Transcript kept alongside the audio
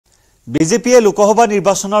বিজেপিয়ে লোকসভা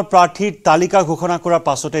নিৰ্বাচনৰ প্ৰাৰ্থীৰ তালিকা ঘোষণা কৰাৰ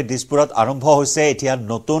পাছতে দিছপুৰত আৰম্ভ হৈছে এতিয়া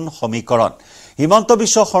নতুন সমীকৰণ হিমন্ত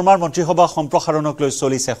বিশ্ব শৰ্মাৰ মন্ত্ৰীসভা সম্প্ৰসাৰণক লৈ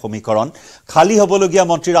চলিছে সমীকৰণ খালী হ'বলগীয়া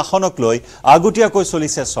মন্ত্ৰীৰ আসনক লৈ আগতীয়াকৈ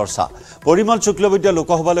চলিছে চৰ্চা পৰিমল শুক্লবৈদ্য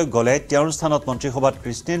লোকসভালৈ গলে তেওঁৰ স্থানত মন্ত্ৰীসভাত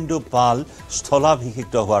কৃষ্ণেন্দু পাল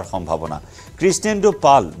স্থলাভিষিক্ত হোৱাৰ সম্ভাৱনা কৃষ্ণেন্দু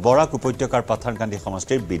পাল বৰাক উপত্যকাৰ পাথানকান্দি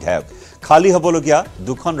সমষ্টিৰ বিধায়ক খালী হ'বলগীয়া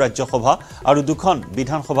দুখন ৰাজ্যসভা আৰু দুখন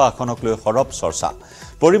বিধানসভা আসনক লৈ হৰপ চৰ্চা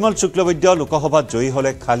পৰিমল শুক্লবৈদ্য লোকসভাত জয়ী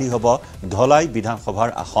হলে খালী হ'ব ধলাই বিধানসভাৰ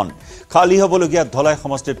আসন খালী হ'বলগীয়া ধলাই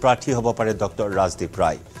সমষ্টিৰ প্ৰাৰ্থী হ'ব পাৰে ডক্টৰ ৰাজদীপ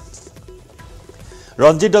ৰায়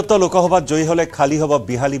ৰঞ্জিত দত্ত লোকসভাত জয়ী হলে খালী হ'ব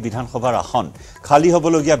বিহালী বিধানসভাৰ আসন খালী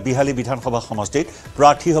হ'বলগীয়া বিহালী বিধানসভা সমষ্টিত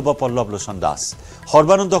প্ৰাৰ্থী হ'ব পল্লৱ লোচন দাস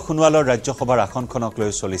সৰ্বানন্দ সোণোৱালৰ ৰাজ্যসভাৰ আসনখনক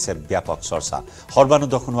লৈ চলিছে ব্যাপক চৰ্চা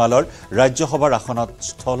সৰ্বানন্দ সোণোৱালৰ ৰাজ্যসভাৰ আসনত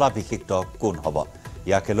স্থলাভিষিক্ত কোন হ'ব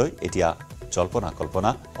ইয়াকে লৈ এতিয়া জল্পনা কল্পনা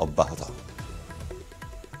অব্যাহত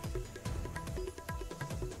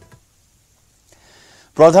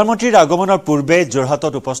প্ৰধানমন্ত্ৰীৰ আগমনৰ পূৰ্বে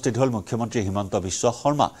যোৰহাটত উপস্থিত হল মুখ্যমন্ত্ৰী হিমন্ত বিশ্ব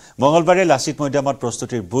শৰ্মা মঙলবাৰে লাচিত মৈদামত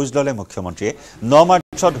প্ৰস্তুতিৰ বুজ ললে মুখ্যমন্ত্ৰীয়ে 9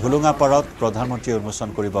 মাৰ্চত হুলুঙাপাৰত প্ৰধানমন্ত্ৰীয়ে উন্মোচন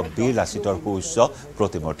কৰিব বীৰ লাচিতৰ সুউচ্চ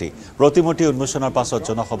প্ৰতিমূৰ্তি উন্মোচনৰ পাছত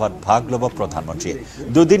জনসভাত ভাগ ল'ব প্ৰধানমন্ত্ৰীয়ে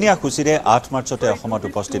দুদিনীয়া খুচিৰে 8 মাৰ্চতে অসমত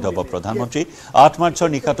উপস্থিত হ'ব প্ৰধানমন্ত্ৰী 8 মাৰ্চৰ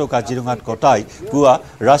নিশাটো কাজিৰঙাত কটাই পুৱা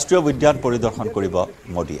ৰাষ্ট্ৰীয় উদ্যান পৰিদৰ্শন কৰিব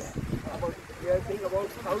মোদীয়ে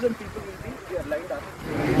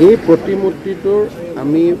এই প্ৰতিমূৰ্তিটোৰ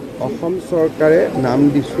আমি অসম চৰকাৰে নাম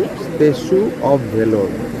দিছোঁ ষ্টেচু অফ ভেলৰ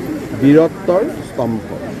বীৰত্বৰ স্তম্ভ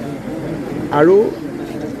আৰু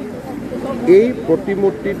এই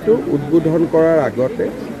প্ৰতিমূৰ্তিটো উদ্বোধন কৰাৰ আগতে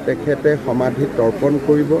তেখেতে সমাধি তৰ্পণ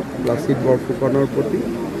কৰিব লাচিত বৰফুকনৰ প্ৰতি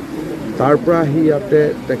তাৰ পৰা আহি ইয়াতে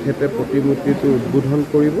তেখেতে প্ৰতিমূৰ্তিটো উদ্বোধন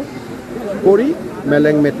কৰি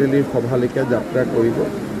মেলেং মেটেলিৰ সভালৈকে যাত্ৰা কৰিব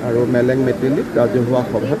আৰু মেলেং মেটেলিত ৰাজহুৱা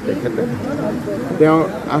সভাত তেখেতে তেওঁ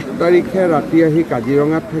 8 তাৰিখে ৰাতি আহি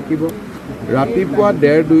কাজিৰঙাত থাকিব ৰাতিপুৱা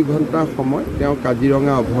 1.5-2 ঘণ্টা সময় তেওঁ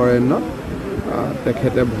কাজিৰঙা অভয়াৰণ্যত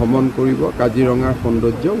তেখেতে ভ্ৰমণ কৰিব কাজিৰঙাৰ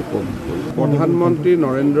সৌন্দৰ্য উপভোগ কৰিব প্ৰধানমন্ত্ৰী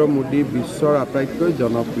নৰেন্দ্ৰ মোদী বিশ্বৰ আটাইতকৈ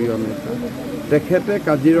জনপ্ৰিয় নেতা তেখেতে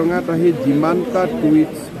কাজিৰঙাত আহি যিমানটা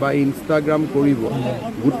টুইটছ বা ইনষ্টাগ্ৰাম কৰিব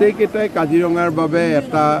গোটেইকেইটাই কাজিৰঙাৰ বাবে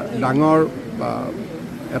এটা ডাঙৰ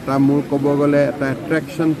এটা মোৰ ক'ব গ'লে এটা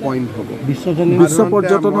এট্ৰেকশ্যন পইণ্ট হ'ব বিশ্ব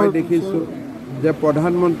পৰ্যটনৰ দেখিছোঁ যে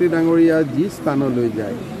প্ৰধানমন্ত্ৰী ডাঙৰীয়া যি স্থানলৈ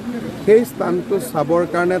যায় সেই স্থানটো চাবৰ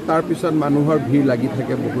কাৰণে তাৰপিছত মানুহৰ ভিৰ লাগি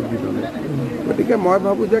থাকে বহুত দিনলৈ গতিকে মই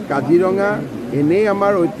ভাবোঁ যে কাজিৰঙা এনেই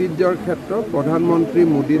আমাৰ ঐতিহ্যৰ ক্ষেত্ৰত প্ৰধানমন্ত্ৰী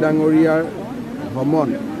মোদী ডাঙৰীয়াৰ ভ্ৰমণ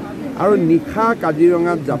আৰু নিশা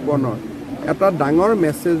কাজিৰঙাত যাপনৰ এটা ডাঙৰ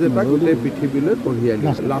মেছেজ এটা গোটেই পৃথিৱীলৈ কঢ়িয়াই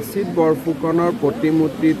দিছে লাচিত বৰফুকনৰ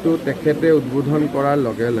প্ৰতিমূৰ্তিটো তেখেতে উদ্বোধন কৰাৰ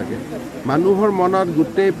লগে লগে মানুহৰ মনত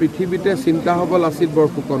গোটেই পৃথিৱীতে চিন্তা হ'ব লাচিত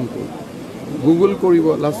বৰফুকন কোন গুগল কৰিব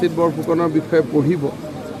লাচিত বৰফুকনৰ বিষয়ে পঢ়িব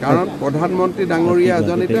কাৰণ প্ৰধানমন্ত্ৰী ডাঙৰীয়া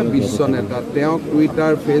এজন এতিয়া বিশ্ব নেতা তেওঁ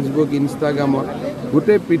টুইটাৰ ফেচবুক ইনষ্টাগ্ৰামত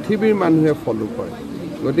গোটেই পৃথিৱীৰ মানুহে ফলো কৰে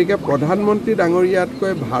গতিকে প্ৰধানমন্ত্ৰী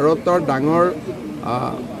ডাঙৰীয়াতকৈ ভাৰতৰ ডাঙৰ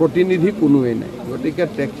প্ৰতিনিধি কোনোৱেই নাই গতিকে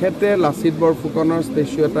তেখেতে লাচিত বৰফুকনৰ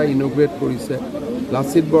ষ্টেচু এটা ইনগ্ৰেট কৰিছে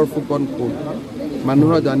লাচিত বৰফুকন কোন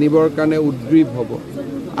মানুহৰ জানিবৰ কাৰণে উদ্গ্ৰীৱ হ'ব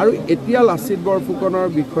আৰু এতিয়া লাচিত বৰফুকনৰ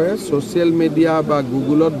বিষয়ে ছ'চিয়েল মিডিয়া বা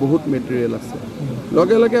গুগলত বহুত মেটেৰিয়েল আছে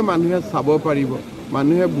লগে লগে মানুহে চাব পাৰিব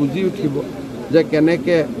মানুহে বুজি উঠিব যে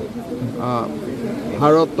কেনেকৈ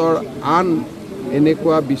ভাৰতৰ আন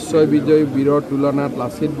এনেকুৱা বিশ্ববিজয়ী বীৰৰ তুলনাত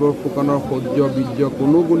লাচিত বৰফুকনৰ শৌৰ্য বীৰ্য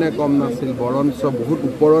কোনো গুণে কম নাছিল বৰঞ্চ বহুত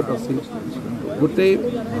ওপৰত আছিল গোটেই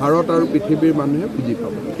ভাৰত আৰু পৃথিৱীৰ মানুহে বুজি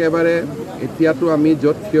পাব একেবাৰে এতিয়াতো আমি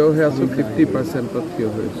য'ত থিয় হৈ আছোঁ 50%ত থিয়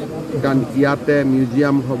হৈ আছোঁ কাৰণ ইয়াতে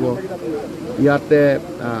মিউজিয়াম হ'ব ইয়াতে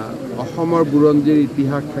অসমৰ বুৰঞ্জীৰ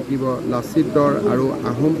ইতিহাস থাকিব লাচিতৰ আৰু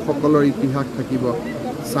আহোমসকলৰ ইতিহাস থাকিব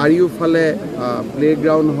চাৰিওফালে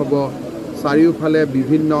প্লেগ্ৰাউণ্ড হ'ব চাৰিওফালে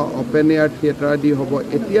বিভিন্ন অপেন এয়াৰ থিয়েটাৰ দি হ'ব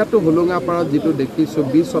এতিয়াতো হুলুঙাপাৰত যিটো দেখিছোঁ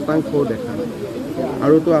 20% দেখা নাই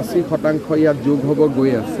আৰুতো 80% ইয়াত যোগ হ'ব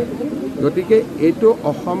গৈ আছে গতিকে এইটো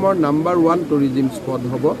অসমৰ নাম্বাৰ 1 টুৰিজিম স্পট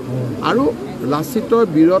হ'ব আৰু লাচিতৰ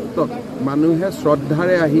বীৰত্বক মানুহে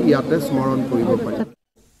শ্ৰদ্ধাৰে আহি ইয়াতে স্মৰণ কৰিব পাৰে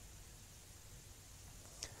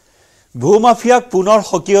ভূমাফিয়াক পুনৰ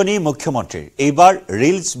সকিয়নি মুখ্যমন্ত্ৰীৰ এইবাৰ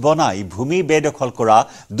ৰিলছ বনাই ভূমি বেদখল কৰা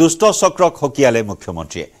দুষ্ট চক্ৰক সকিয়ালে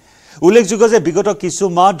মুখ্যমন্ত্ৰীয়ে উল্লেখযোগ্য যে বিগত কিছু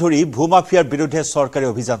মাহ ধৰি ভূমাফিয়াৰ বিৰুদ্ধে চৰকাৰী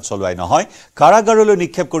অভিযান চলোৱাই নহয় কাৰাগাৰলৈ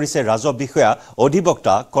নিক্ষেপ কৰিছে ৰাজহ বিষয়া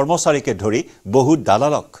অধিবক্তা কৰ্মচাৰীকে ধৰি বহু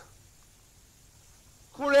দালালক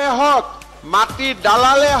খুৰে হক মাটি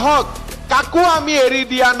দালালে হক কাকো আমি এৰি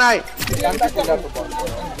দিয়া নাই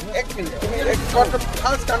এক মিনিট এক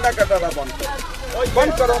ফালস কাণ্ডা কাটাটা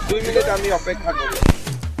বন্ধ করো 2 মিনিট আমি অপেক্ষা করি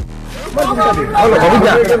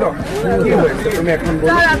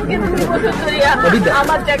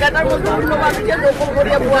আমার জায়গাটার মধ্যে অন্য মানুষের দখল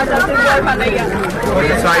করিয়া বুয়া চাষের বুয়ার বানাইয়া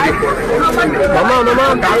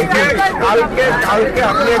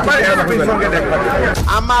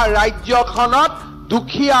আমাৰ ৰাজ্যখনত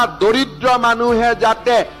দুখীয়া দৰিদ্ৰ মানুহে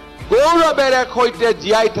যাতে গৌৰৱেৰে সৈতে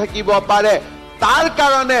জীয়াই থাকিব পাৰে তাৰ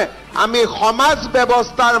কাৰণে আমি সমাজ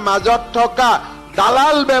ব্যৱস্থাৰ মাজত থকা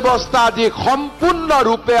দালাল ব্যৱস্থা আদি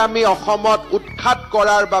সম্পূৰ্ণৰূপে আমি অসমত উৎখাত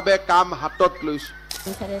কৰাৰ বাবে কাম হাতত লৈছো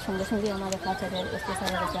স্যারের সঙ্গে সঙ্গে আমার কাছারের এসপি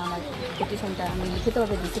স্যারের কাছে আমার পিটিশনটা আমি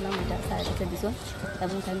লিখিতভাবে দিয়েছিলাম এটা স্যারের কাছে দিছো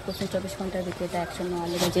এবং আমি কোশ্চেন 24 ঘন্টার ভিতরে এটা অ্যাকশন নেওয়ার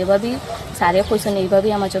লেগে যেভাবেই স্যারে কোশ্চেন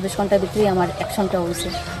এইভাবেই আমার 24 ঘন্টার ভিতরেই আমার অ্যাকশনটা হয়েছে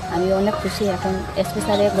আমি অনেক খুশি এখন এসপি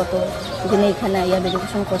স্যারে গত দিনে এখানে আইয়া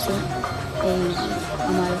ভেরিফিকেশন করছি এই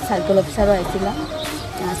আমার সার্কেল অফিসারও আইছিলাম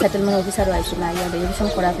সেটেলমেন্ট অফিসারও আইছিল আইয়া ভেরিফিকেশন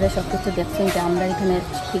করার পরে সব কিছু দেখছেন যে আমরা এখানে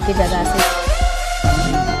ঠিকই জায়গা আছে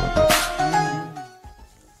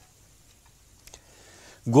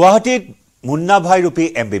গুৱাহাটীত মুন্না ভাই ৰূপী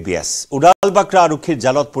MBBS উডালবাক্ৰা আৰক্ষীৰ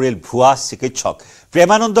জালত পৰিল ভুৱা চিকিৎসক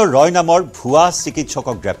প্ৰেমানন্দ ৰয় নামৰ ভুৱা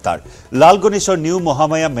চিকিৎসকক গ্ৰেপ্তাৰ লালগণেশৰ নিউ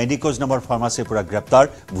মহামায়া মেডিকোজ নামৰ ফাৰ্মাচীৰ পৰা গ্ৰেপ্তাৰ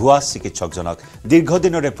ভুৱা চিকিৎসকজনক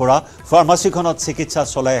দীৰ্ঘদিনৰে পৰা ফাৰ্মাচীখনত চিকিৎসা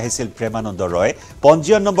চলাই আহিছিল প্ৰেমানন্দ ৰয়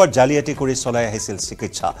পঞ্জীয়ন নম্বৰ জালিয়াতি কৰি চলাই আহিছিল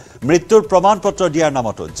চিকিৎসা মৃত্যুৰ প্ৰমাণপত্ৰ দিয়াৰ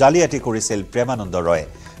নামতো জালিয়াতি কৰিছিল প্ৰেমানন্দ ৰয়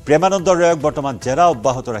প্ৰেমানন্দ ৰয়ক বৰ্তমান জেৰা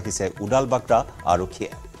অব্যাহত ৰাখিছে উডালবাক্ৰা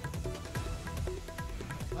আৰক্ষীয়ে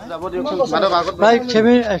Right,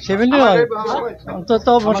 70 অন্তত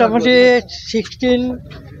মোটামুটি 16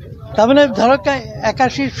 তার মানে ধরো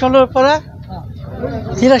 81 সালের পরে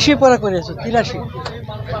 83 পরে করেছে 83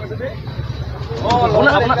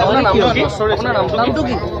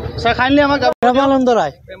 প্রেমানন্দ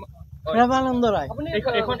রায়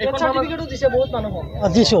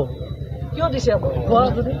দিছো কিয় দিছে আপুনি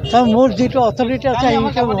মোৰ যেটো অথৰিটি আছে এইটো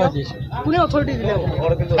মই দিছো কোনে অথৰিটি দিলে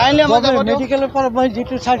কাইলে আমাৰ মেডিকেলৰ পৰা মই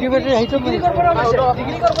যেটো সাৰ্টিফিকেট হেইটো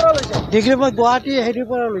ডিগ্ৰী মই গুৱাহাটী হেৰিৰ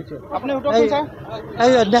পৰা লৈছো আপুনি উঠকচোন স্যাৰ এই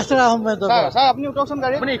নেছৰা আহমেদ স্যাৰ আপুনি উঠকচোন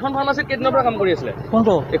গাড়ী আপুনি এখন ফাৰ্মাসীত কেদিনৰ পৰা কাম কৰি আছিল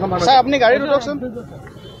কোনটো এখন ফাৰ্মাসী স্যাৰ আপুনি গাড়ীত উঠকচোন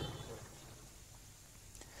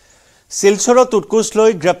শিলচৰত উৎকোচ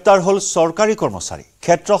লৈ গ্ৰেপ্তাৰ হল চৰকাৰী কৰ্মচাৰী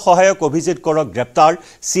ক্ষেত্ৰ সহায়ক অভিজিত কৰক গ্ৰেপ্তাৰ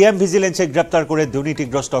CM ভিজিলেন্সে গ্ৰেপ্তাৰ কৰে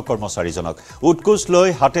দুৰ্নীতিগ্ৰস্ত কৰ্মচাৰীজনক উৎকোচ লৈ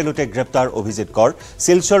হাতেলুতে গ্ৰেপ্তাৰ অভিজিত কৰ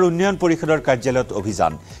শিলচৰ উন্নয়ন পৰিষদৰ কাৰ্যালয়ত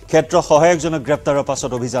অভিযান ক্ষেত্ৰ সহায়কজনক গ্ৰেপ্তাৰৰ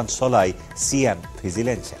পাছত অভিযান চলাই CM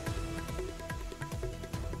ভিজিলেন্সে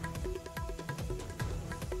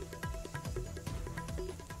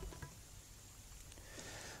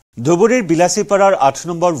ধুবুৰীৰ বিলাসীপাৰাৰ 8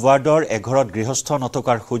 নম্বৰ ৱাৰ্ডৰ এঘৰত গৃহস্থ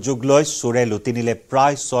নথকাৰ সুযোগ লৈ চোৰে লুটি নিলে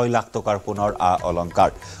প্ৰায় 6 লাখ টকাৰ সোণৰ অলংকাৰ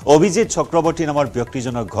অভিজিত চক্ৰৱৰ্তী নামৰ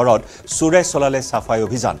ব্যক্তিজনৰ ঘৰত চোৰে চলালে সাফাই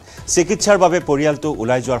অভিযান চিকিৎসাৰ বাবে পৰিয়ালটো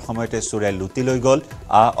ওলাই যোৱাৰ সময়তে চোৰে লুটি লৈ গল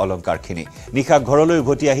অলংকাৰখিনি নিশা ঘৰলৈ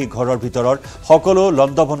উভতি আহি ঘৰৰ ভিতৰৰ সকলো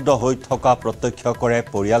লণ্ডভণ্ড হৈ থকা প্ৰত্যক্ষ কৰে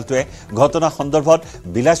পৰিয়ালটোৱে ঘটনা সন্দৰ্ভত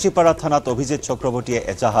বিলাসীপাৰা থানাত অভিজিত চক্ৰৱৰ্তীয়ে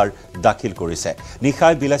এজাহাৰ দাখিল কৰিছে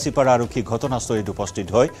নিশাই বিলাসীপাৰা আৰক্ষী ঘটনাস্থলীত উপস্থিত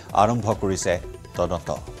হৈ আৰম্ভ কৰিছে তদন্ত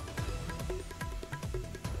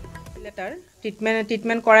লেটাৰ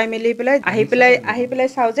ট্ৰিটমেন্ট কৰাই মেলি পেলাই আহি পেলাই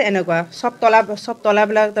চাও যে এনেকুৱা সব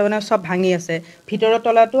তলাবিলাক তাৰমানে সব ভাঙি আছে ভিতৰৰ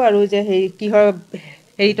তলাটো আৰু যে কিহৰ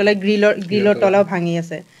হেৰি তলা গ্ৰিলৰ তলাও ভাঙি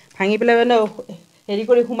আছে ভাঙি পেলাই মানে হেৰি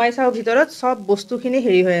কৰি সোমাই চাও ভিতৰত সব বস্তুখিনি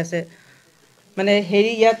হেৰি হৈ আছে মানে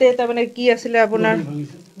হেৰি ইয়াতে তাৰমানে কি আছিলে আপোনাৰ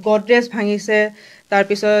গডৰেজ ভাঙিছে তাৰ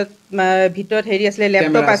পিছত ভিতৰত হেৰি আছিলে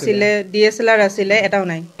ল্যাপটপ আছিলে DSLR আছিলে এটাও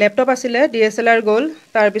নাই ল্যাপটপ আছিলে DSLR গল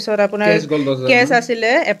তাৰ পিছত আপোনাৰ কেছ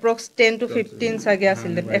আছিলে এপ্ৰক্স 10 to 15 সাগে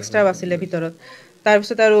আছিলে এক্সট্ৰা আছিলে ভিতৰত তাৰ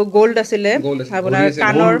পিছত আৰু গোল্ড আছিলে আপোনাৰ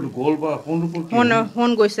কানৰ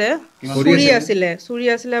হন গৈছে চুৰি আছিলে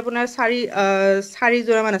আপোনাৰ চাৰি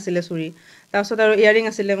জোৰা মান আছিলে চুৰি তাৰ পিছত আৰু ইয়াৰিং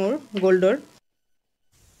আছিলে মোৰ গোল্ডৰ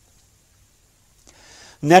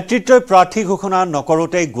নেতৃত্বই প্ৰাৰ্থী ঘোষণা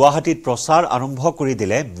নকৰোতে গুৱাহাটীত প্ৰচাৰ আৰম্ভ কৰি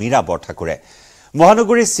দিলে মীৰা বৰঠাকুৰে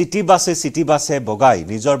মহানগৰীৰ চিটি বাছে বগাই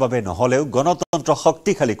নিজৰ বাবে নহলেও গণতন্ত্ৰ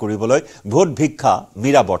শক্তিশালী কৰিবলৈ ভোট ভিক্ষা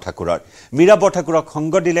মীৰা বৰঠাকুৰক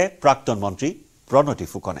সংগ দিলে প্ৰাক্তন মন্ত্ৰী প্ৰণতি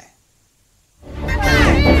ফুকনে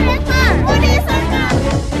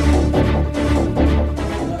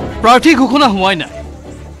প্ৰাৰ্থী ঘোষণা হোৱাই নাই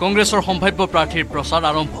কংগ্ৰেছৰ সম্ভাৱ্য প্ৰাৰ্থীৰ প্ৰচাৰ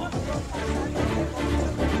আৰম্ভ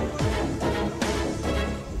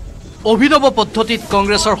অভিনৱ পদ্ধতিত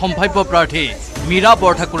কংগ্ৰেছৰ সম্ভাৱ্য প্ৰাৰ্থী মীৰা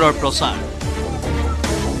বৰঠাকুৰৰ প্ৰচাৰ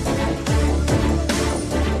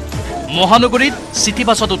মহানগৰীত চিটি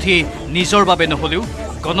বাছত উঠি নিজৰ বাবে নহলেও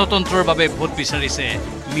গণতন্ত্ৰৰ বাবে ভোট বিচাৰিছে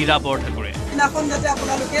মীৰা বৰঠাকুৰে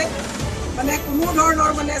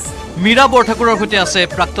মীৰা বৰঠাকুৰৰ সৈতে আছে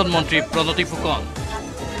প্ৰাক্তন মন্ত্ৰী প্ৰণতি ফুকন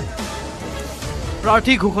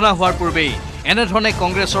প্ৰাৰ্থী ঘোষণা হোৱাৰ পূৰ্বেই এনেধৰণে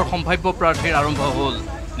কংগ্ৰেছৰ সম্ভাৱ্য প্ৰাৰ্থীৰ আৰম্ভ হ'ল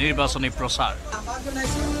নিৰ্বাচনী প্ৰচাৰ।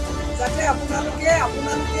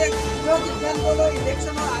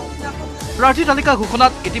 প্ৰাৰ্থী তালিকা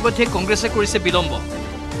ঘোষণাত ইতিমধ্যে কংগ্ৰেছে কৰিছে বিলম্ব।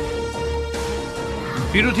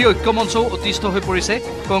 বিৰোধী ঐক্যমঞ্চও অতিষ্ঠ হৈ পৰিছে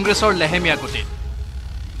কংগ্ৰেছৰ লেহেমীয়া গতিত।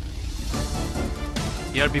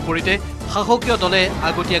 ইয়াৰ বিপৰীতে শাসকীয় দলে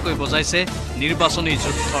আগতীয়াকৈ বজাইছে নিৰ্বাচনী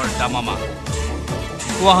যুদ্ধৰ দামামা।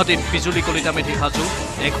 গুৱাহাটীত বিজুলী কলিতা মেধি সাজু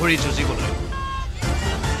এঘৰি যুঁজিবলৈ।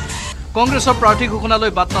 কংগ্ৰেছৰ প্ৰাৰ্থী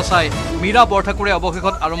ঘোষণালৈ বাট নাচাই মীৰা বৰঠাকুৰে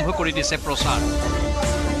অৱশেষত আৰম্ভ কৰি দিছে প্ৰচাৰ।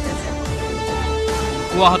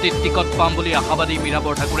 গুৱাহাটীত টিকট পাম বুলি আশাবাদী মীৰা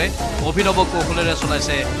বৰঠাকুৰে অভিনৱ কৌশলেৰে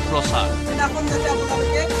চলাইছে প্ৰচাৰ।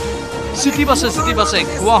 চিটি বাছে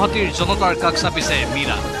গুৱাহাটীৰ জনতাৰ কাষ চাপিছে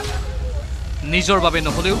মীৰা। নিজৰ বাবে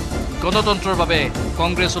নহলেও গণতন্ত্ৰৰ বাবে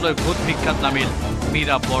কংগ্ৰেছলৈ ভোট ভিক্ষাত নামিল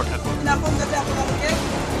মীৰা বৰঠাকুৰ।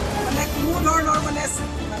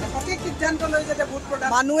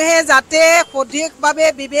 মানুহে যাতে সঠিকভাৱে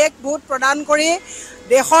বিবেক ভোট প্ৰদান কৰি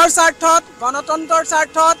দেশৰ স্বাৰ্থত, গণতন্ত্ৰৰ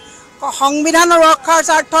স্বাৰ্থত, সংবিধান ৰক্ষাৰ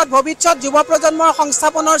স্বাৰ্থত, ভৱিষ্যত যুৱ প্ৰজন্মৰ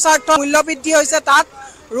সংস্থাপনৰ স্বাৰ্থত, মূল্যবৃদ্ধি হৈছে তাক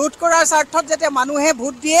ৰোধ কৰাৰ স্বাৰ্থত যাতে মানুহে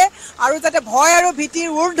ভোট দিয়ে আৰু যাতে ভয় আৰু ভীতিৰ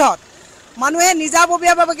ঊৰ্ধত মানুহে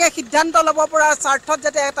নিজাববীয়াভাৱে সিদ্ধান্ত ল'ব পৰাৰ স্বাৰ্থত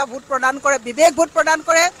যাতে এটা ভোট প্ৰদান কৰে, বিবেক ভোট প্ৰদান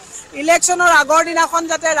কৰে। ইলেকশ্যনৰ আগৰ দিনাখন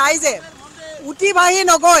যাতে ৰাইজে উঠি ভাহি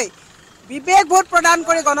নগৈ বিবেক ভোট প্ৰদান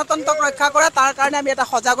কৰি গণতন্ত্ৰক ৰক্ষা কৰে, তাৰ কাৰণে আমি এটা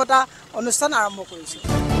সজাগতা অনুষ্ঠান আৰম্ভ কৰিছোঁ।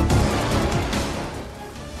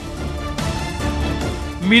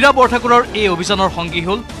 মীৰা বৰঠাকুৰৰ এই অভিযানৰ সংগী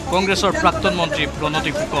হ'ল কংগ্ৰেছৰ প্ৰাক্তন মন্ত্ৰী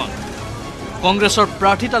প্ৰণতি ফুকন। কংগ্ৰেছৰ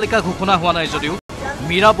প্ৰাৰ্থী তালিকা ঘোষণা হোৱা নাই যদিও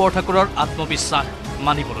মীৰা বৰঠাকুৰৰ আত্মবিশ্বাস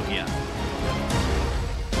মানিবলগীয়া।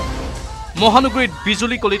 মহানগৰীত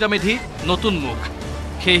বিজুলী কলিতা মেধি নতুন মুখ।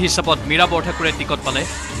 সেই হিচাপত মীৰা বৰঠাকুৰে টিকট পালে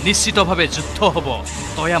নিশ্চিতভাৱে যুদ্ধ হ'ব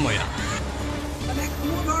তয়াময়া।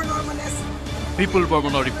 বিপুল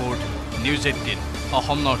বৰ্মনৰ report, news 18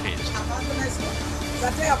 Assam north east.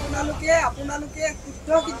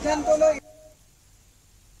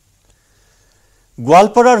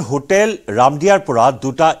 গোৱালপাৰাৰ হোটেল ৰামদিয়াৰ পৰা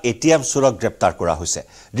দুটা এটিএম চোৰক গ্ৰেপ্তাৰ কৰা হৈছে।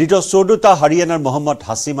 ধৃত চোৰ দুটা হাৰিয়ানাৰ মহম্মদ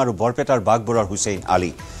হাছিম আৰু বৰপেটাৰ বাগবৰৰ হুছেইন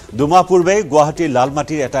আলী। দুমাহ পূৰ্বে গুৱাহাটীৰ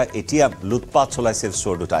লালমাটিৰ এটা এটিএম লুটপাট চলাইছিল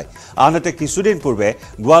চোৰ দুটাই। আনহাতে কিছুদিন পূৰ্বে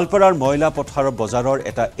গোৱালপাৰাৰ ময়লা পথাৰৰ বজাৰৰ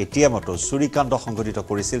এটা এটিএমতো চুৰিকাণ্ড সংঘটিত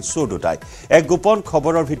কৰিছিল চোৰ দুটাই। এক গোপন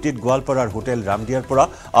খবৰৰ ভিত্তিত গোৱালপাৰাৰ হোটেল ৰামদিয়াৰ পৰা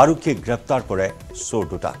আৰক্ষীয়ে গ্ৰেপ্তাৰ কৰে চোৰ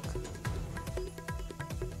দুটাক।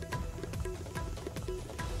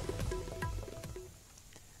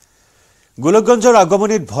 গোলকগঞ্জৰ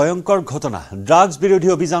আগমনীত ভয়ংকৰ ঘটনা। ড্ৰাগছ বিৰোধী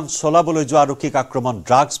অভিযান চলাবলৈ যোৱা আৰক্ষীক আক্ৰমণ।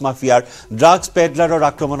 ড্ৰাগছ মাফিয়াৰ ড্ৰাগছ পেডলাৰৰ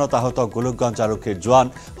আক্ৰমণত আহত গোলকগঞ্জ আৰক্ষীৰ জোৱান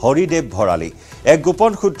হৰিদেৱ ভৰালী। এক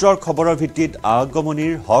গোপন সূত্ৰৰ খবৰৰ ভিত্তিত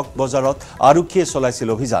আগমনীৰ হক বজাৰত আৰক্ষীয়ে চলাইছিল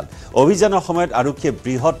অভিযান। অভিযানৰ সময়ত আৰক্ষীয়ে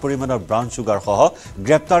বৃহৎ পৰিমাণৰ ব্ৰাউন চুগাৰ সহ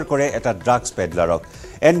গ্ৰেপ্তাৰ কৰে এটা ড্ৰাগছ পেডলাৰক।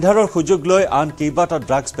 এন্ধাৰৰ সুযোগ লৈ আন কেইবাটা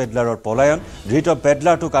ড্ৰাগছ পেডলাৰৰ পলায়ন। ধৃত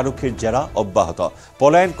পেডলাৰটোক আৰক্ষীৰ জেৰা অব্যাহত।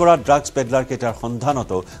 পলায়ন কৰা ড্ৰাগছ পেডলাৰ কেইটাৰ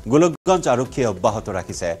সন্ধানতো গোলকগঞ্জ আৰক্ষীয়ে অব্যাহত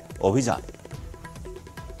ৰাখিছে অভিযান।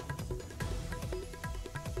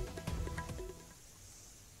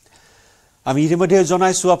 আমি ইতিমধ্যে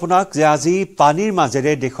জনাইছো আপোনাক যে আজি পানীৰ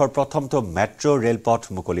মাজেৰে দেশৰ প্ৰথমটো মেট্ৰ' ৰেলপথ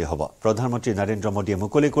মুকলি হ'ব। প্ৰধানমন্ত্ৰী নৰেন্দ্ৰ মোদীয়ে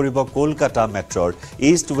মুকলি কৰিব কলকাতা মেট্ৰ'ৰ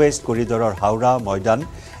ইষ্ট ৱেষ্ট কৰিডৰৰ হাওৰা ময়দান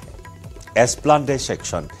এছপ্লাণ্ডে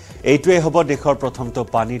ছেকশ্যন। এইটোৱে হ'ব দেশৰ প্ৰথমটো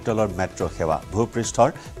পানীৰ তলৰ মেট্ৰ' সেৱা। ভূপৃষ্ঠৰ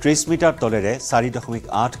 30 মিটাৰ তলেৰে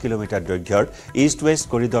 4.8 কিলোমিটাৰ দৈৰ্ঘ্যৰ ইষ্ট ৱেষ্ট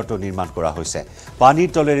কৰিডৰটো নিৰ্মাণ কৰা হৈছে। পানীৰ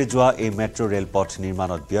তলেৰে যোৱা এই মেট্ৰ' ৰেলপথ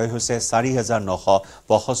নিৰ্মাণত ব্যয় হৈছে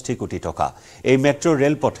 4,965 কোটি টকা। এই metro'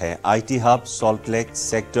 ৰেলপথে IT hub, salt lake,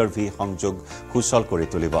 sector V সংযোগ সুচল কৰি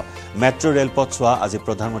তুলিব। মেট্ৰ' ৰেলপথ চোৱা আজি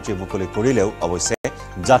প্ৰধানমন্ত্ৰীয়ে মুকলি কৰিলেও অৱশ্যে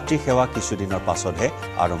যাত্ৰী সেৱা কিছুদিনৰ পাছতহে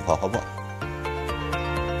আৰম্ভ হ'ব।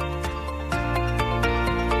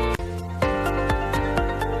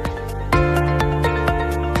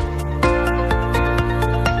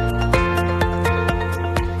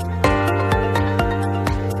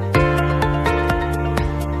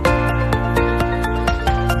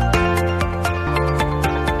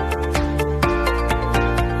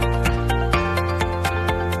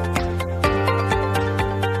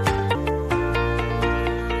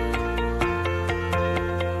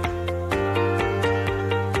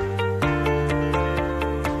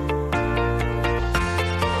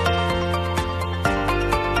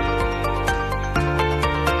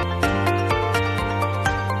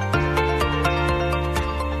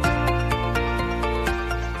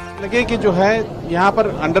 लगे कि जो है यहाँ पर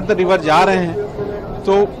अंडर द रिवर जा रहे हैं,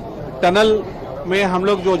 तो टनल में हम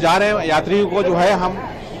लोग जो जा रहे हैं यात्रियों को जो है हम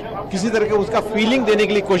किसी तरह के उसका फीलिंग देने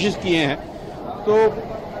के लिए कोशिश किए हैं। तो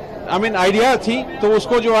आई मीन आइडिया थी, तो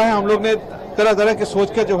उसको जो है हम लोग ने तरह तरह के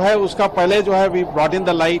सोच के जो है उसका पहले जो है we brought in the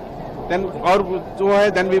light, then और जो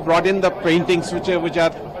है then we brought in the paintings which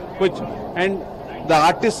are कुछ and the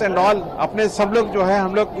artist and all, अपने सब लोग जो है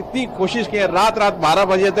हम लोग इतनी कोशिश किए, रात 12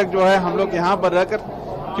 बजे तक जो है हम लोग यहाँ पर रहकर,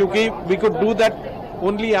 क्योंकि we could do that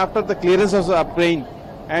only after the clearance of the plane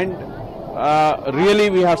and really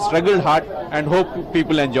we have struggled hard and hope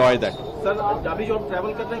people enjoy that. Sir, अभी जो हम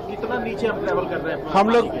ट्रैवल कर रहे हैं, कितना नीचे हम ट्रैवल कर रहे हैं? हम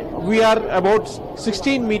लोग we are about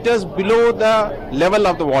 16 metres below the level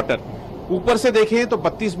of the water. ऊपर से देखें तो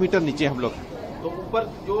 32 मीटर नीचे हम लोग। तो ऊपर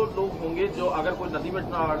जो लोग होंगे, जो अगर कोई नदी में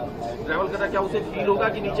ट्रैवल कर रहा है, क्या उसे फील होगा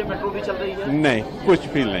कि नीचे मेट्रो भी चल रही है? नहीं, कुछ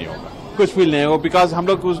फील नहीं होगा, कुछ फील नहीं होगा, बिकॉज हम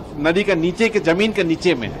लोग उस नदी का नीचे के जमीन के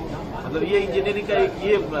नीचे में है। मतलब ये इंजीनियरिंग का एक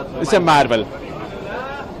ये इससे मार्बल।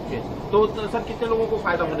 तो सर, कितने लोगों को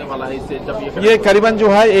फायदा होने वाला है इससे जब ये करीबन जो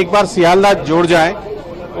है एक बार सियालदह जोड़ जाए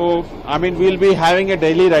तो I mean we'll be having a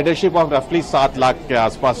daily ridership of रफली 7 लाख के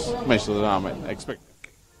आसपास मैं एक्सपेक्ट।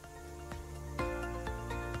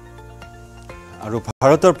 আৰু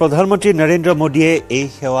ভাৰতৰ প্ৰধানমন্ত্ৰী নৰেন্দ্ৰ মোদীয়ে এই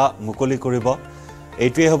সেৱা মুকলি কৰিব।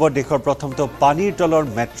 এইটোৱে হ'ব দেশৰ প্ৰথমটো পানীৰ তলৰ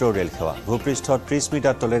মেট্ৰ' ৰেল সেৱা। ভূপৃষ্ঠ 30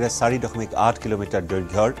 মিটাৰ তলেৰে 4.8 কিলোমিটাৰ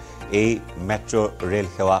দৈৰ্ঘ্যৰ এই মেট্ৰ' ৰেল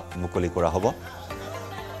সেৱা মুকলি কৰা হ'ব।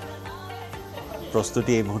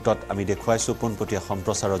 প্ৰস্তুতি এই মুহূৰ্তত আমি দেখুৱাইছোঁ পোনপটীয়া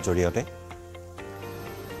সম্প্ৰচাৰৰ জৰিয়তে।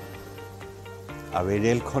 আৰু এই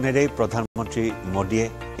ৰেলখনেৰেই প্ৰধানমন্ত্ৰী মোদীয়ে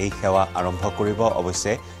এই সেৱা আৰম্ভ কৰিব।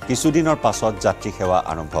 অৱশ্যে কিছুদিনৰ পাছত যাত্ৰী সেৱা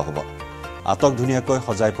আৰম্ভ হ'ব। আটক ধুনীয়াকৈ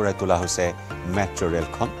সজাই পৰাই তোলা হৈছে মেট্ৰ'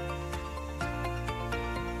 ৰেলখন।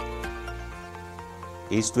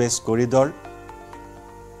 ইষ্ট ৱেষ্ট কৰিডৰ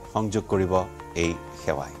সংযোগ কৰিব এই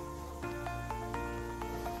সেৱাই।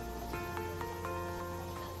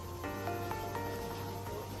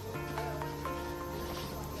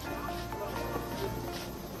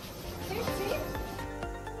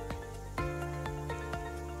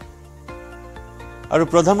 আৰু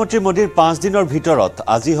প্ৰধানমন্ত্ৰী মোদীৰ 5 দিনৰ ভিতৰত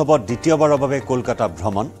আজি হ'ব দ্বিতীয়বাৰৰ বাবে কলকাতা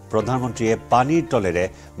ভ্ৰমণ। প্ৰধানমন্ত্ৰীয়ে পানীৰ তলেৰে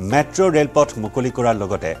মেট্ৰ' ৰেলপথ মুকলি কৰাৰ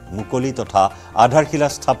লগতে মুকলি তথা আধাৰশিলা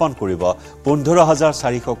স্থাপন কৰিব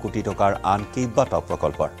 15,400 কোটি টকাৰ আন কেইবাটাও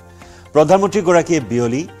প্ৰকল্পৰ। প্ৰধানমন্ত্ৰীগৰাকীয়ে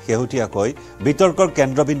বিয়লি শেহতীয়াকৈ বিতৰ্কৰ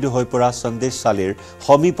কেন্দ্ৰবিন্দু হৈ পৰা সন্দেশ চালিৰ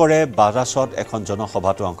সমীপৰে বাৰাসত এখন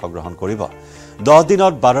জনসভাতো অংশগ্ৰহণ কৰিব। 10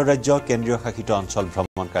 দিনত 12 ৰাজ্য কেন্দ্ৰীয় শাসিত অঞ্চল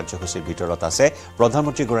ভ্ৰমণ কাৰ্যসূচীৰ ভিতৰত আছে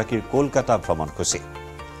প্ৰধানমন্ত্ৰীগৰাকীৰ কলকাতা ভ্ৰমণসূচী।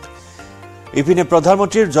 ইপিনে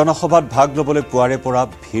প্ৰধানমন্ত্ৰীৰ জনসভাত ভাগ ল'বলৈ পুৱাৰে পৰা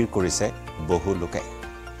ভিৰ কৰিছে বহু লোকে।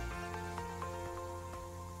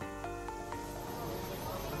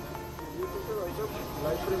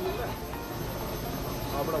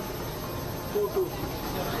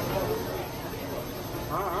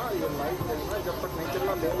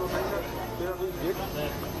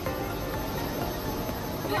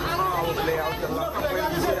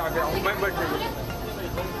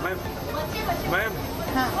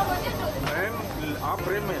 आप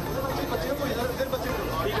फ्रेम में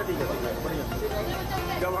ठीक है बढ़िया।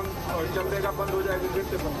 जब हम चल देगा बंद हो जाएगी फिर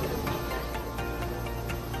से बंद हो जाएगी।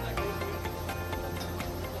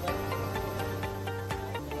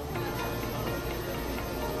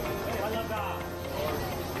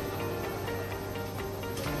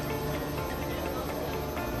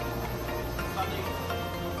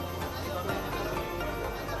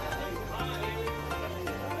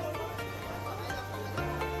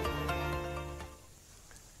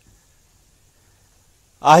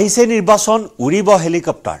 আহিছে নিৰ্বাচন, উৰিব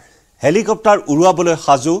হেলিকপ্টাৰ। হেলিকপ্টাৰ উৰুৱাবলৈ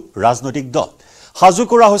সাজু ৰাজনৈতিক দল। সাজু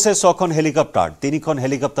কৰা হৈছে 6খন হেলিকপ্টাৰ। 3খন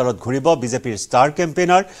হেলিকপ্টাৰত ঘূৰিব বিজেপিৰ ষ্টাৰ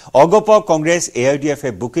কেম্পেইনাৰ। অগপ কংগ্ৰেছ AIDFে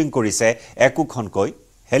বুকিং কৰিছে একোখনকৈ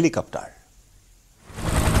হেলিকপ্টাৰ।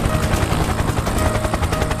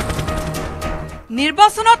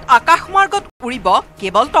 নিৰ্বাচনত আকাশমাৰ্গত উৰিব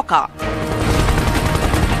কেৱল টকা।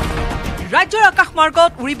 ৰাজ্যৰ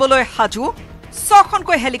আকাশমাৰ্গত উৰিবলৈ সাজু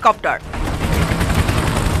 6খনকৈ হেলিকপ্টাৰ।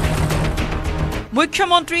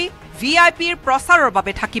 মুখ্যমন্ত্ৰী VIPৰ প্ৰচাৰৰ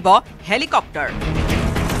বাবে থাকিব হেলিকপ্টাৰ।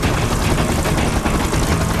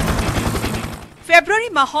 ফেব্ৰুৱাৰী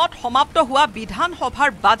মাহত সমাপ্ত হোৱা বিধানসভাৰ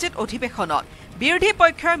বাজেট অধিৱেশনত বিৰোধী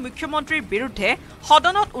পক্ষৰ মুখ্যমন্ত্ৰীৰ বিৰুদ্ধে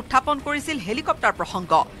সদনত উত্থাপন কৰিছিল হেলিকপ্টাৰ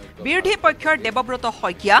প্ৰসংগ। বিৰোধী পক্ষৰ দেৱব্ৰত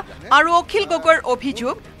শইকীয়া আৰু অখিল গগৈৰ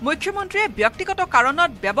অভিযোগ, মুখ্যমন্ত্ৰীয়ে ব্যক্তিগত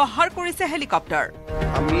কাৰণত ব্যৱহাৰ কৰিছে হেলিকপ্টাৰ।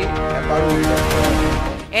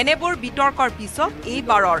 এনেবোৰ বিতৰ্কৰ পিছত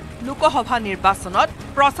এইবাৰৰ লোকসভা নিৰ্বাচনত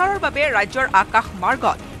প্ৰচাৰৰ বাবে ৰাজ্যৰ আকাশ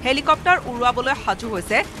মাৰ্গত হেলিকপ্টাৰ উৰুৱাবলৈ সাজু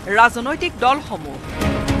হৈছে ৰাজনৈতিক দলসমূহ।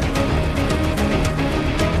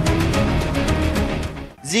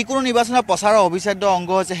 যিকোনো নিৰ্বাচনৰ প্ৰচাৰৰ অবিচ্ছেদ্য অংগ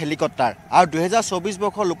হৈছে হেলিকপ্টাৰ আৰু 2024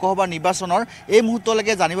 বৰ্ষৰ লোকসভা নিৰ্বাচনৰ এই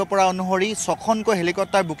মুহূৰ্তলৈকে জানিব পৰা অনুসৰি 6খনকৈ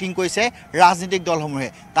হেলিকপ্টাৰ বুকিং কৰিছে ৰাজনৈতিক দলসমূহে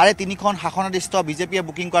তাৰে 3খন শাসনাধিষ্ঠ বিজেপিয়ে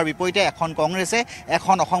বুকিং কৰাৰ বিপৰীতে এখন কংগ্ৰেছে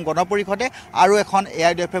এখন অসম গণ পৰিষদে আৰু এখন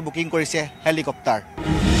এআইডিএফে বুকিং কৰিছে হেলিকপ্টাৰ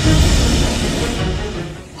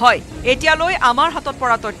হয় এতিয়ালৈ আমাৰ হাতত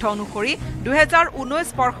পৰা তথ্য অনুসৰি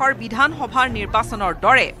 2019 বৰ্ষৰ বিধানসভাৰ নিৰ্বাচনৰ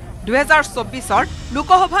দৰে 2024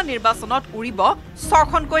 লোকসভা নিৰ্বাচনত উৰিব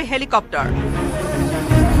 6খনকৈ হেলিকপ্টাৰ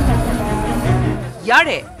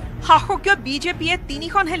ইয়াৰে শাসকীয় বিজেপিয়ে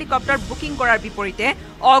 3খন হেলিকপ্টাৰ বুকিং কৰাৰ বিপৰীতে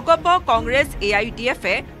অগপ কংগ্ৰেছ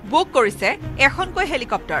এআইডিএফে বুক কৰিছে এখনকৈ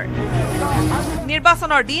হেলিকপ্টাৰ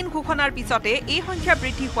নিৰ্বাচনৰ দিন ঘোষণাৰ পিছতে এই সংখ্যা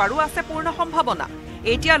বৃদ্ধি হোৱাৰো আছে পূৰ্ণ সম্ভাৱনা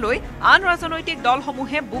এতিয়ালৈ আন ৰাজনৈতিক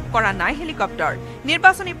দলসমূহে বুক কৰা নাই হেলিকপ্টাৰ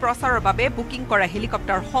নিৰ্বাচনী প্ৰচাৰৰ বাবে বুকিং কৰা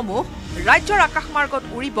হেলিকপ্টাৰসমূহ ৰাজ্যৰ আকাশমাৰ্গত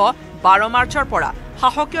উৰিব 12 মাৰ্চৰ পৰা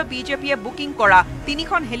শাসকীয় বিজেপিয়ে বুকিং কৰা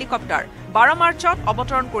 3খন হেলিকপ্টাৰ 12 মাৰ্চত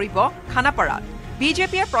অৱতৰণ কৰিব খানাপাৰাত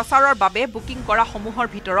বিজেপিয়ে প্ৰচাৰৰ বাবে বুকিং কৰা সমূহৰ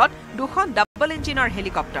ভিতৰত 2খন ডাবল ইঞ্জিনৰ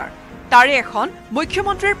হেলিকপ্টাৰ তাৰে এখন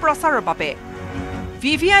মুখ্যমন্ত্ৰীৰ প্ৰচাৰৰ বাবে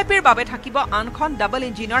ভিভিআইপিৰ বাবে থাকিব আনখন ডাবল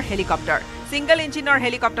ইঞ্জিনৰ হেলিকপ্টাৰ সিংগল ইঞ্জিনৰ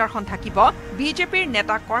হেলিকপ্টাৰখন থাকিব বিজেপিৰ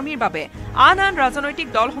নেতা কৰ্মীৰ বাবে আন ৰাজনৈতিক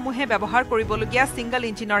দলসমূহে ব্যৱহাৰ কৰিবলগীয়া সিংগল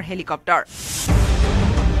ইঞ্জিনৰ হেলিকপ্টাৰ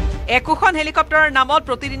একোখন হেলিকপ্টাৰৰ নামত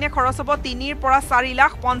প্ৰতিদিনে খৰচ হ'ব 3 পৰা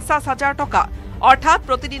 4,50,000 টকা অৰ্থাৎ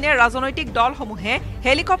প্ৰতিদিনে ৰাজনৈতিক দলসমূহে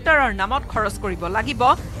হেলিকপ্টাৰৰ নামত খৰচ কৰিব লাগিব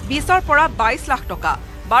 20 পৰা 22 লাখ টকা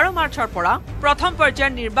 12 মাৰ্চৰ পৰা প্ৰথম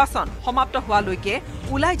পৰ্যায়ৰ নিৰ্বাচন সমাপ্ত হোৱালৈকে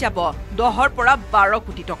ওলাই যাব 10 পৰা 12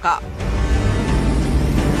 কোটি টকা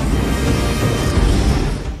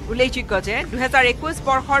উল্লেখযোগ্য যে 2021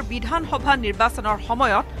 বৰ্ষৰ বিধানসভা নিৰ্বাচনৰ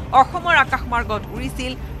সময়ত অসমৰ আকাশমাৰ্গত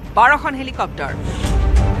উৰিছিল 12খন হেলিকপ্টাৰ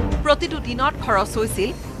প্ৰতিটো দিনত খৰচ হৈছিল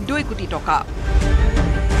 2 কোটি টকা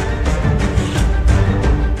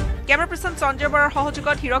কেমেৰা পাৰ্চন সঞ্জয় বৰাৰ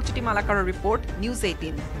সহযোগত হিৰক জ্যোতি মালাকাৰৰ report news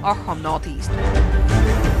 18 Assam north east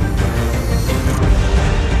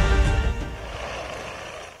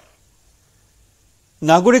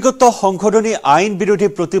নাগৰিকত্ব সংশোধনী আইন বিৰোধী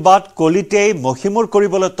প্ৰতিবাদ কলিতেই মহিমূৰ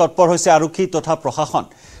কৰিবলৈ তৎপৰ হৈছে আৰক্ষী তথা প্ৰশাসন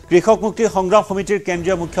কৃষক মুক্তি সংগ্ৰাম সমিতিৰ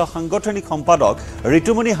কেন্দ্ৰীয় মুখ্য সাংগঠনিক সম্পাদক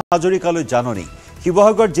ঋতুমণি হাজৰিকালৈ জাননী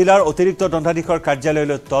শিৱসাগৰ জিলাৰ অতিৰিক্ত দণ্ডাধীশৰ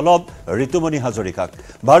কাৰ্যালয়লৈ তলব ঋতুমণি হাজৰিকাক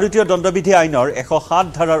ভাৰতীয় দণ্ডবিধি আইনৰ 107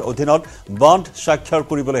 ধাৰাৰ অধীনত বন্ধ স্বাক্ষৰ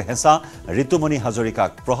কৰিবলৈ হেঁচা ঋতুমণি হাজৰিকাক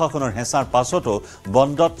প্ৰশাসনৰ হেঁচাৰ পাছতো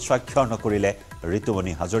বন্ধত স্বাক্ষৰ নকৰিলে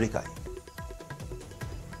ঋতুমণি হাজৰিকাই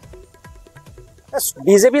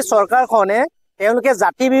বিজেপি চৰকাৰখনে তেওঁলোকে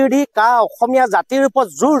জাতি বিৰোধী কা অসমীয়া জাতিৰ ওপৰত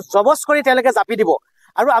জোৰ জবজ কৰি তেওঁলোকে জাপি দিব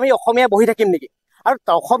আৰু আমি অসমীয়া বহি থাকিম নেকি আৰু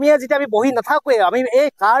অসমীয়া যেতিয়া আমি বহি নাথাকোৱে আমি এই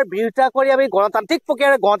কাৰ বিৰোধিতা কৰি আমি গণতান্ত্ৰিক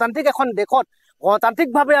প্ৰক্ৰিয়াৰে গণতান্ত্ৰিক এখন দেশত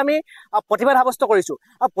গণতান্ত্ৰিকভাৱে আমি প্ৰতিবাদ সাব্যস্ত কৰিছো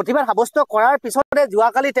আৰু প্ৰতিবাদ সাব্যস্ত কৰাৰ পিছতে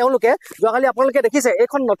যোৱাকালি আপোনালোকে দেখিছে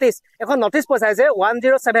এখন নটিচ পঠাইছে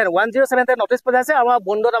 107 নটিচ পঠাইছে আমাৰ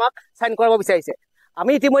বন্ধত আমাক সাইন কৰাব বিচাৰিছে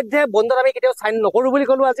আমি ইতিমধ্যে বন্ধত আমি কেতিয়াও সাইন নকৰো বুলি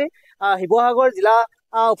ক'লো আজি শিৱসাগৰ জিলা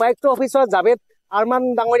উপায়ুক্ত অফিচৰ জাবেদ আৰমান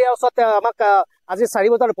ডাঙৰীয়াৰ ওচৰত আমাক আজি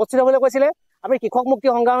 4 বজাত উপস্থিত হ'বলৈ কৈছিলে আমি কৃষক মুক্তি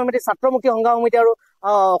সংগ্ৰাম সমিতি ছাত্ৰ মুক্তি সংগ্ৰাম সমিতি আৰু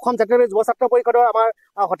অসম জাতীয় যুৱ ছাত্ৰ পৰিষদৰ আমাৰ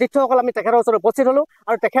সতীৰ্থসকল আমি তেখেতৰ ওচৰত উপস্থিত হ'লো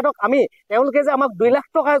আৰু তেখেতক তেওঁলোকে যে আমাক 2 লাখ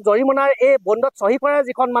টকাৰ জৰিমনাৰ এই বন্ধত চহী কৰা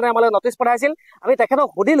যিখন আমালৈ নটিচ পঠাইছিল আমি তেখেতক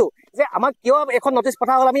সুধিলো যে আমাক কিয় এখন নটিচ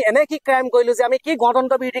পঠা হ'ল আমি এনে কি ক্ৰাইম কৰিলো যে আমি কি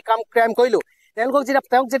গণতন্ত্ৰ বিৰোধী ক্ৰাইম কৰিলো তেওঁক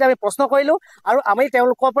যেতিয়া আমি প্ৰশ্ন কৰিলো আৰু আমি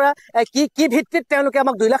তেওঁলোকৰ পৰা কি ভিত্তিত তেওঁলোকে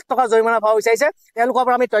আমাক 2 লাখ টকাৰ জৰিমনা ভৰাব বিচাৰিছে তেওঁলোকৰ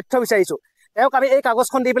পৰা আমি তথ্য বিচাৰিছো তেওঁক আমি এই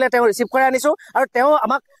কাগজখন দি পেলাই তেওঁ ৰিচিভ কৰাই আনিছো আৰু তেওঁ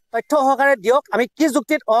আমাক তথ্য সহকাৰে দিয়ক আমি কি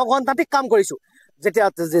যুক্তিত অগণতান্ত্ৰিক কাম কৰিছো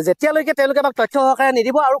যেতিয়ালৈকে তেওঁলোকে আমাক তথ্য সহকাৰে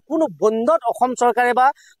নিদিব আৰু কোনো বন্ধত অসম চৰকাৰে বা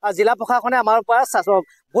জিলা প্ৰশাসনে আমাৰ পৰা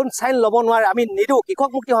বন্ধ চাইন ল'ব নোৱাৰে আমি নিদিওঁ কৃষক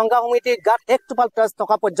মুক্তি সংগ্ৰাম সমিতিৰ গাত 1 টোপাল তেজ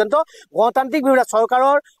থকা পৰ্যন্ত গণতান্ত্ৰিক বিৰোধী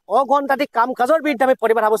চৰকাৰৰ অগণতান্ত্ৰিক কাম কাজৰ বিৰুদ্ধে আমি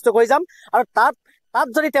প্ৰতিবাদ সাব্যস্ত কৰি যাম আৰু তাত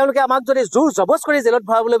যদি তেওঁলোকে আমাক যদি জোৰ জবজ কৰি জেলত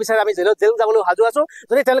ভৰাবলৈ বিচাৰে আমি জেল যাবলৈ সাজু আছো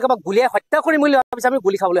যদি তেওঁলোকে আমাক গুলিয়াই হত্যা কৰিম বুলি ভাবিছে আমি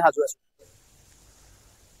গুলি খাবলৈ সাজু আছো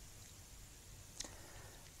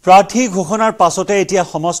প্ৰাৰ্থী ঘোষণাৰ পাছতে এতিয়া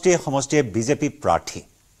সমষ্টিয়ে বিজেপি প্ৰাৰ্থী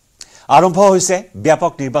আৰম্ভ হৈছে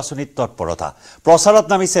ব্যাপক নিৰ্বাচনী তৎপৰতা প্ৰচাৰত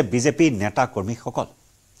নামিছে বিজেপি নেতা কৰ্মীসকল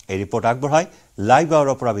এই ৰিপৰ্ট আগবঢ়াই লাইভ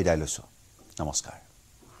আৱাৰৰ পৰা বিদায় লৈছো নমস্কাৰ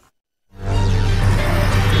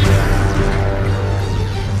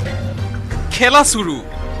খেলা শুৰু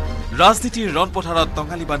ৰাজনীতিৰ ৰণপথাৰত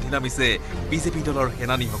টঙালি বান্ধি নামিছে বিজেপি দলৰ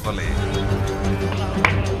সেনানীসকলে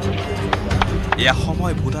এয়া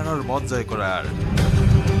সময় ভোটাৰৰ মত জয় কৰাৰ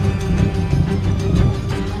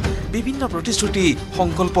বিভিন্ন প্ৰতিশ্ৰুতি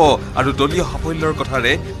সংকল্প আৰু দলীয় সাফল্যৰ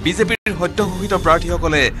কথাৰে বিজেপিৰ সদ্যঘোষিত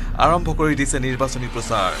প্ৰাৰ্থীসকলে আৰম্ভ কৰি দিছে নিৰ্বাচনী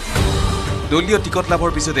প্ৰচাৰ দলীয় টিকট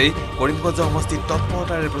লাভৰ পিছতেই কৰিমগঞ্জ সমষ্টিত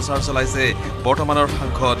তৎপৰতাৰে প্ৰচাৰ চলাইছে বৰ্তমানৰ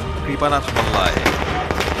সাংসদ কৃপানাথ মাল্লাই।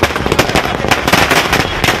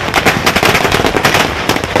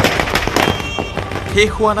 শেষ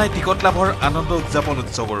হোৱা নাই টিকট লাভৰ আনন্দ উদযাপন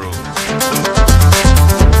উৎসৱৰো।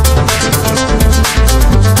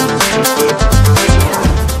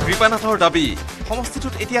 কৃপানাথৰ দাবী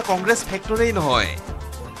সমষ্টিটোত এতিয়া কংগ্ৰেছ ফেক্টৰেই নহয়।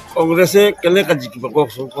 কংগ্ৰেছে কেনেকৈ জিকিব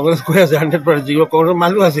কওকচোন? কংগ্ৰেছ কৈ আছে 100% জিকিব। কংগ্ৰেছ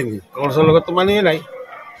মানুহ আছে নেকি? কংগ্ৰেছৰ লগততো মানুহে নাই।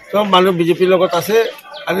 চব মানুহ বিজেপিৰ লগত আছে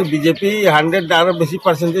আৰু বিজেপি 100 আৰু বেছি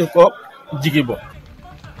পাৰ্চেণ্টেজ কওক জিকিব।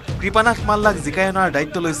 কৃপানাথ মাল্লাক জিকাই অনাৰ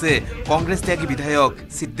দায়িত্ব লৈছে কংগ্ৰেছ ত্যাগী বিধায়ক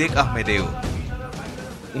সিদ্দিক আহমেদেও।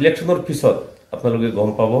 ইলেকশ্যনৰ পিছত আপোনালোকে গম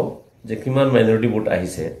পাব যে কিমান মাইনৰিটি ভোট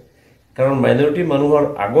আহিছে, কাৰণ মাইনৰিটি মানুহৰ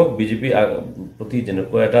আগত বিজেপি প্ৰতি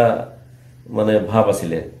যেনেকুৱা এটা মানে ভাৱ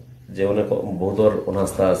আছিলে যে বহুতৰ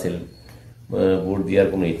অনাস্থা আছিল, ভোট দিয়াৰ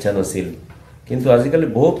কোনো ইচ্ছা নাছিল, কিন্তু আজিকালি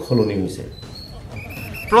বহুত সলনি হৈছে।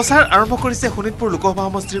 প্ৰচাৰ আৰম্ভ কৰিছে শোণিতপুৰ লোকসভা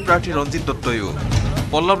সমষ্টিৰ প্ৰাৰ্থী ৰঞ্জিত দত্তইও।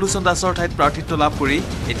 পল্লৱ লোচন দাসৰ ঠাইত প্ৰাৰ্থিত্ব লাভ কৰি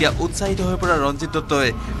এতিয়া উৎসাহিত হৈ পৰা ৰঞ্জিত দত্তই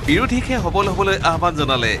বিৰোধীকহে সবল হ'বলৈ আহ্বান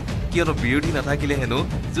জনালে, কিয়নো বিৰোধী নাথাকিলে হেনো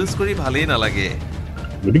যুঁজ কৰি ভালেই নালাগে।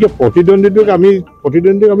 গতিকে প্ৰতিদ্বন্দ্বীক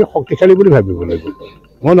আমি শক্তিশালী বুলি ভাবিব লাগিব।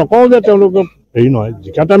 মই নকওঁ যে তেওঁলোকক হেৰি নহয়,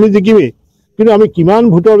 জিকাত আমি জিকিমেই, কিন্তু আমি কিমান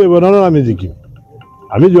ভোটৰ ব্যৱধানত আমি জিকিম।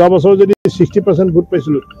 আমি যোৱা বছৰ যদি 60% ভোট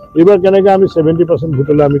পাইছিলোঁ, এইবাৰ কেনেকৈ আমি 70%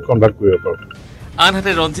 ভোটলৈ আমি কনভাৰ্ট কৰিব পাৰোঁ।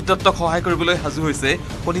 আনহাতে ৰঞ্জিত দত্তক সহায় কৰিবলৈ সাজু হৈছে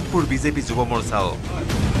শোণিতপুৰ বিজেপি যুৱ মৰ্চাও।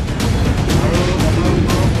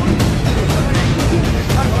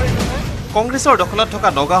 কংগ্ৰেছৰ দখলত থকা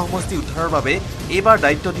নগাঁও সমষ্টি উদ্ধাৰৰ বাবে এইবাৰ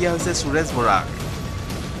দায়িত্ব দিয়া হৈছে সুৰেশ বৰাক।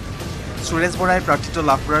 সুৰেশ বৰাই প্ৰাৰ্থিত্ব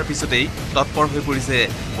লাভ কৰাৰ পিছতেই তৎপৰ হৈ পৰিছে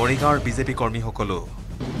মৰিগাঁৱৰ বিজেপি কৰ্মীসকলো।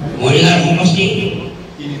 মৰিগাঁও সমষ্টি,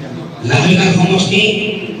 লাহৰিঘাট সমষ্টি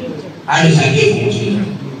আৰু জাগীৰ সমষ্টি,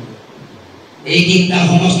 এই তিনিটা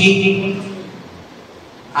সমষ্টিত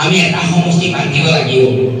আমি এটা সমষ্টি বান্ধিব লাগিব।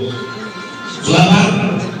 যোৱাবাৰ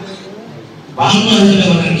 52,000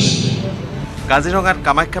 ভোট দিছিল। কাজিৰঙাত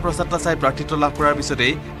কামাখ্যা প্ৰসাদ তাছাই প্ৰাৰ্থিত্ব লাভ কৰাৰ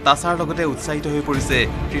পিছতেই তাছাৰ লগতে উৎসাহিত হৈ পৰিছে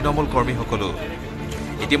তৃণমূল কৰ্মীসকলো।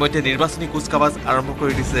 ইতিমধ্যে নিৰ্বাচনী কুচকাৱাজ আৰম্ভ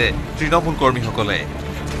কৰি দিছে তৃণমূল কৰ্মীসকলে।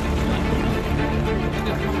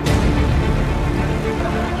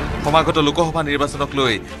 সমাগত লোকসভা নিৰ্বাচনক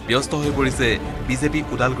লৈ ব্যস্ত হৈ পৰিছে বিজেপি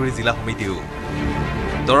ওদালগুৰি জিলা সমিতিও।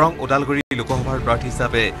 দৰং ওদালগুৰি লোকসভাৰ প্ৰাৰ্থী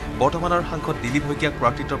হিচাপে বৰ্তমানৰ সাংসদ দিলীপ শইকীয়াক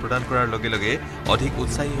প্ৰাৰ্থিত্ব প্ৰদান কৰাৰ লগে লগে অধিক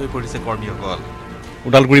উৎসাহী হৈ পৰিছে কৰ্মীসকল।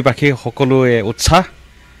 ওদালগুৰিবাসী সকলোৱে উৎসাহ,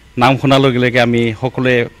 নাম শুনাৰ লগে লগে আমি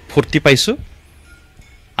সকলোৱে ফূৰ্তি পাইছোঁ।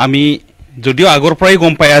 আমি যদিও আগৰ পৰাই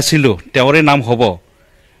গম পাই আছিলোঁ তেওঁৰে নাম হ'ব,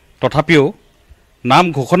 তথাপিও নাম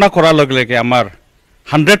ঘোষণা কৰাৰ লগে লগে আমাৰ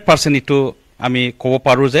 100% এইটো আমি ক'ব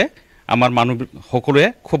পাৰোঁ যে আমাৰ মানুহ সকলোৱে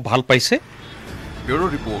খুব ভাল পাইছে। Bureau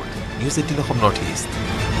report, news 18 Assam north east.